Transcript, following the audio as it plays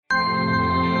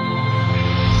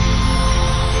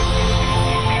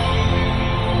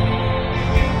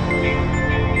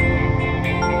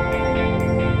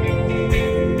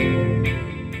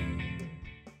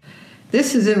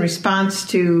This is in response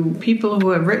to people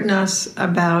who have written us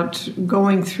about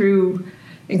going through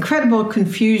incredible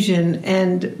confusion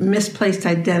and misplaced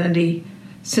identity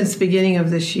since the beginning of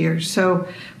this year. So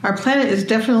our planet is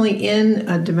definitely in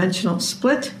a dimensional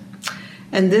split,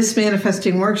 and this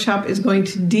manifesting workshop is going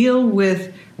to deal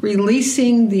with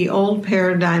releasing the old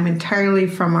paradigm entirely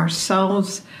from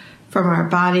ourselves, from our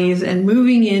bodies, and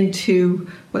moving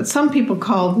into what some people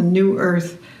call the new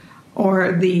earth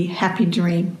or the happy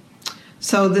dream.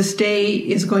 So this day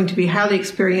is going to be highly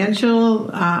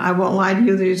experiential. I won't lie to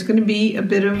you, there's going to be a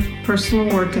bit of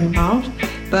personal work involved,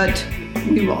 but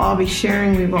we will all be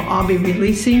sharing, we will all be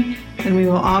releasing, and we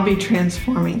will all be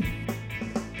transforming.